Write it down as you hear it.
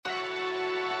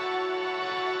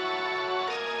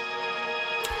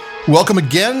Welcome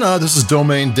again. This is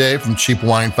Domain Dave from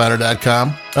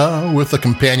CheapWineFinder.com with a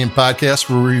companion podcast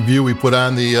for a review we put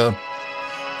on the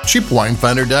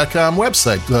CheapWineFinder.com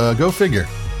website. Go figure.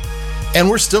 And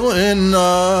we're still in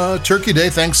Turkey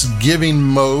Day Thanksgiving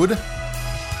mode.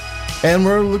 And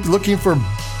we're looking for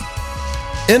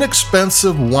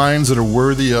inexpensive wines that are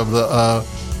worthy of the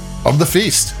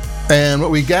feast. And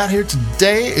what we got here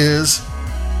today is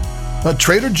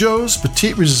Trader Joe's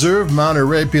Petite Reserve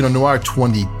Monterey Pinot Noir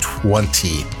 2020.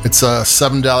 It's a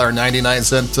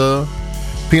 $7.99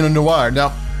 Pinot Noir.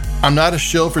 Now, I'm not a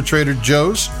shill for Trader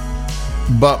Joe's,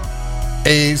 but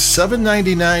a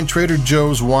 $7.99 Trader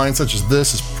Joe's wine such as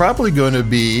this is probably going to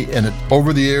be, and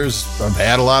over the years, I've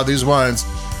had a lot of these wines,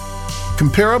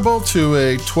 comparable to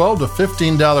a $12 to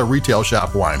 $15 retail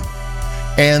shop wine.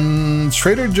 And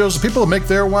Trader Joe's, the people that make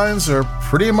their wines are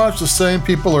pretty much the same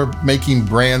people are making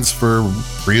brands for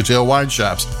retail wine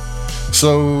shops.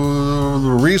 So the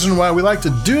reason why we like to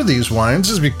do these wines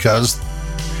is because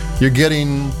you're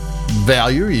getting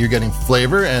value, you're getting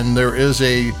flavor, and there is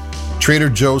Trader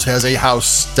Joe's has a house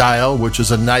style, which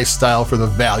is a nice style for the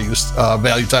value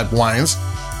type wines.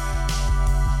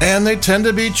 And they tend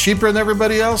to be cheaper than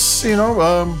everybody else, you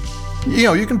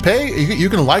can pay, you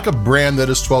can like a brand that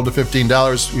is $12 to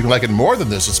 $15. You can like it more than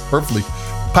this. It's perfectly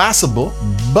possible.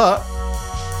 But,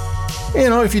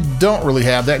 if you don't really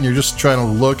have that and you're just trying to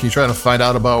look, you're trying to find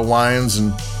out about wines,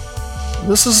 and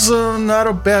this is not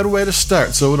a bad way to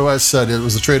start. So what do I said? It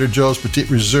was the Trader Joe's Petite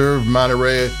Reserve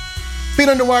Monterey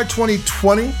Pinot Noir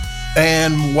 2020.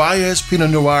 And why is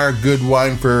Pinot Noir a good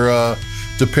wine for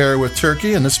to pair with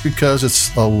turkey? And it's because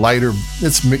it's a lighter,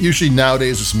 it's usually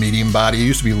nowadays it's medium body. It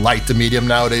used to be light to medium,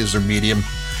 nowadays they're medium.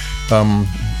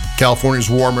 California's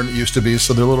warmer than it used to be,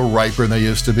 so they're a little riper than they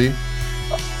used to be.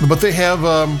 But they have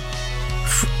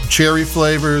cherry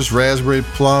flavors, raspberry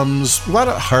plums, a lot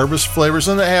of harvest flavors,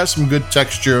 and it has some good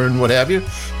texture and what have you.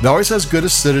 It always has good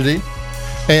acidity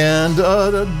and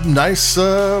nice,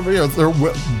 soft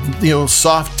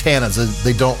tannins.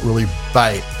 They don't really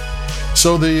bite.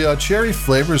 So the cherry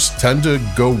flavors tend to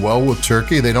go well with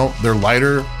turkey. They're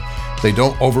lighter. They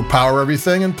don't overpower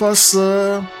everything. And plus,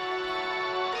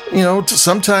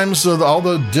 sometimes all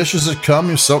the dishes that come,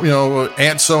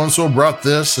 Aunt so-and-so brought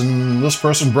this and this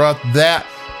person brought that.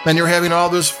 And you're having all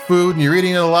this food and you're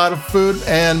eating a lot of food.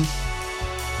 And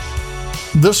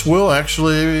this will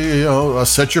actually,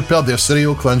 set your palate. The acidity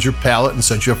will cleanse your palate and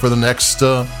set you up for the next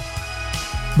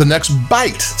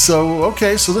bite. So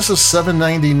this is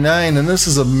 $7.99, and this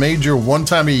is a major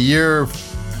one-time-a-year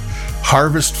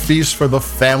harvest feast for the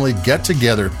family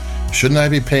get-together. Shouldn't I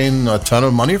be paying a ton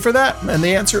of money for that? And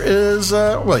the answer is,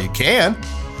 you can.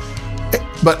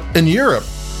 But in Europe,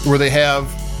 where they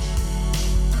have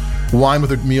wine with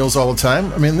their meals all the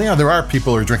time, there are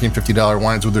people who are drinking $50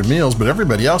 wines with their meals, but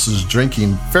everybody else is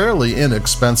drinking fairly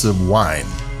inexpensive wine.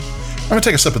 I'm going to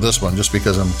take a sip of this one just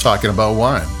because I'm talking about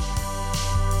wine.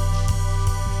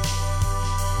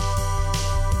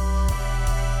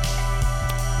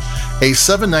 A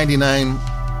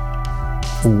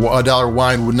 $7.99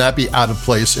 wine would not be out of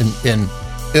place in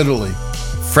Italy,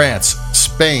 France,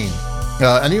 Spain,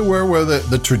 anywhere where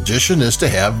the tradition is to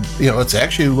have, it's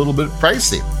actually a little bit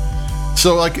pricey.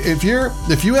 So like if you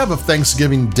have a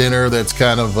Thanksgiving dinner that's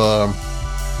kind of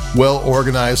well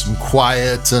organized and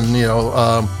quiet, and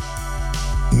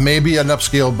maybe an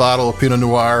upscale bottle of Pinot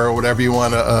Noir or whatever you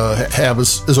want to have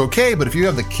is okay. But if you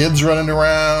have the kids running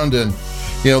around and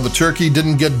the turkey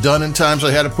didn't get done in time, so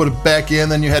I had to put it back in.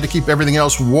 Then you had to keep everything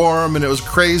else warm, and it was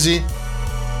crazy.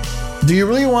 Do you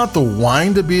really want the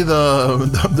wine to be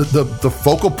the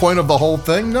focal point of the whole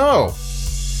thing? No.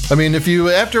 If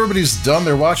after everybody's done,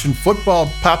 they're watching football,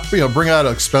 bring out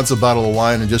an expensive bottle of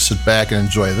wine and just sit back and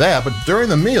enjoy that. But during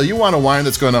the meal, you want a wine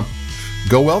that's going to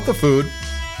go well with the food.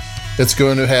 It's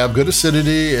going to have good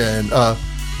acidity and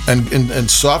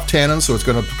soft tannins, so it's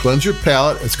going to cleanse your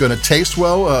palate. It's going to taste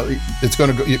well. It's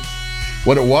going to go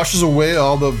when it washes away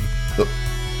all the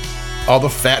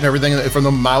fat and everything from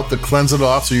the mouth to cleanse it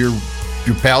off, so your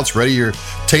palate's ready. Your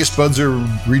taste buds are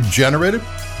regenerated.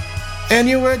 And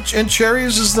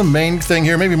cherries is the main thing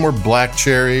here. Maybe more black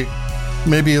cherry,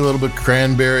 maybe a little bit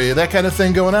cranberry, that kind of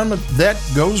thing going on. But that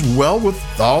goes well with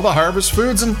all the harvest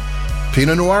foods, and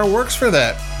Pinot Noir works for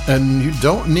that. And you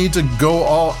don't need to go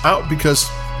all out because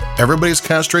everybody's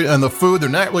concentrating on the food. They're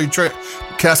not really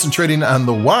concentrating on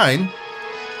the wine.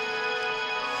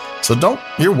 So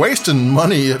you're wasting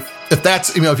money if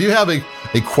that's, if you have a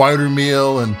quieter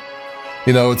meal and,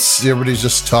 it's everybody's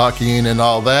just talking and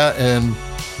all that, and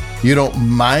you don't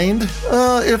mind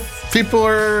if people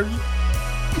are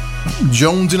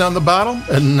jonesing on the bottle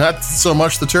and not so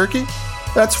much the turkey,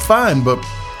 that's fine. But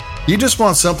you just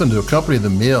want something to accompany the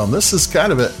meal. And this is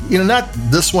kind of it. Not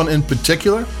this one in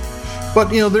particular, but,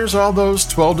 there's all those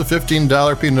 $12 to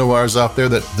 $15 Pinot Noirs out there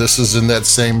that this is in that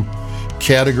same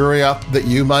category out that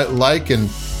you might like and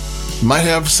might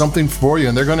have something for you.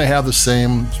 And they're going to have the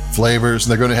same flavors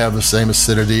and they're going to have the same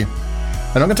acidity. And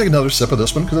I'm going to take another sip of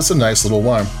this one because it's a nice little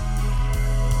wine.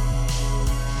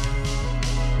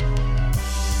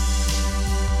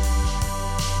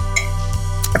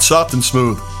 It's soft and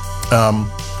smooth.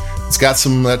 It's got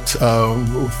some that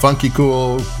funky,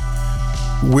 cool,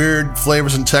 weird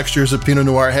flavors and textures that Pinot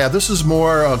Noir have. This is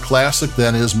more classic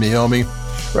than his Meiomi.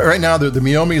 Right now, the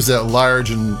Meiomi is that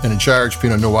large and in charge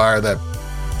Pinot Noir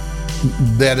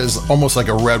that is almost like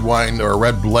a red wine or a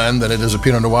red blend than it is a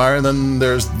Pinot Noir. And then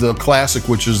there's the classic,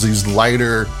 which is these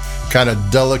lighter, kind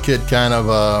of delicate, kind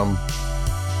of,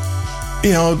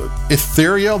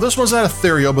 ethereal. This one's not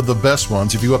ethereal, but the best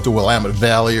ones. If you go up to Willamette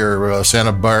Valley or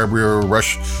Santa Barbara or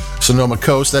Sonoma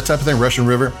Coast, that type of thing, Russian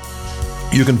River,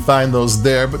 you can find those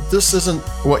there. But this isn't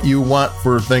what you want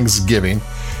for Thanksgiving.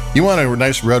 You want a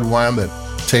nice red wine that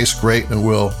tastes great and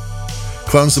will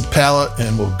cleanse the palate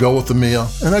and will go with the meal.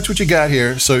 And that's what you got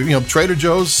here. So, Trader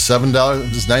Joe's,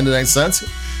 $7.99.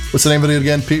 What's the name of it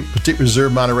again? Petite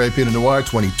Reserve Monterey Pinot Noir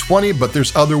 2020. But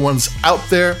there's other ones out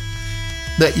there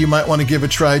that you might want to give a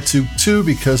try to too,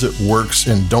 because it works,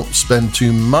 and don't spend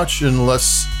too much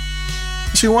unless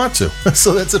you want to.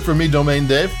 So that's it for me, Domain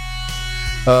Dave.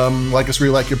 Like us,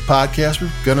 really like your podcast. We're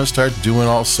gonna start doing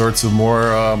all sorts of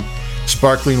more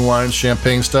sparkling wines,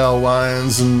 champagne style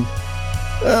wines, and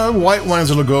white wines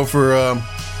that'll go for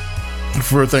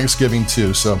Thanksgiving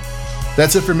too. So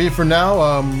that's it for me for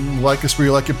now. Like us,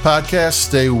 really like your podcast.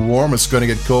 Stay warm. It's going to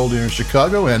get cold here in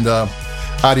Chicago, and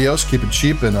adios. Keep it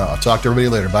cheap, and I'll talk to everybody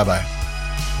later. Bye bye.